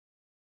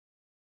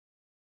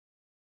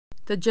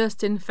The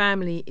Justin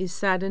family is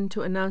saddened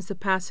to announce the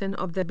passing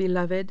of their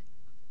beloved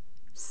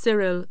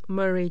Cyril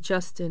Murry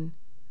Justin,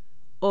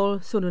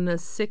 also known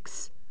as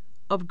 6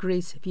 of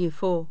Grace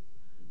V4,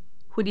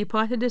 who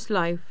departed this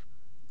life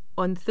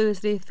on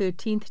Thursday,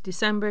 13th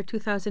December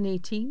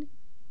 2018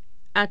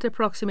 at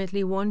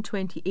approximately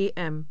 1:20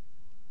 a.m.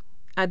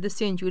 at the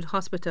St. Jude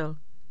Hospital.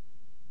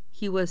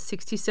 He was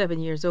 67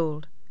 years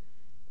old.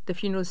 The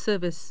funeral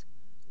service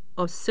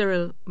of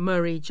Cyril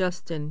Murry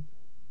Justin,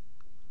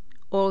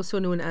 also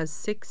known as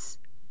 6,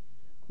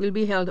 will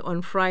be held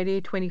on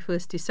Friday,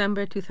 21st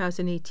December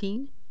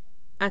 2018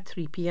 at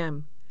 3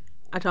 p.m.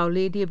 at Our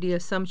Lady of the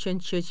Assumption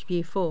Church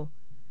V4.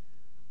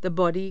 The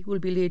body will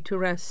be laid to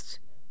rest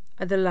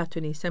at the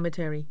Latwini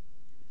Cemetery.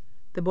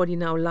 The body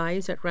now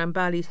lies at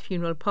Rambali's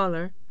funeral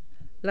parlor,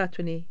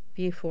 Latwini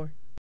V4.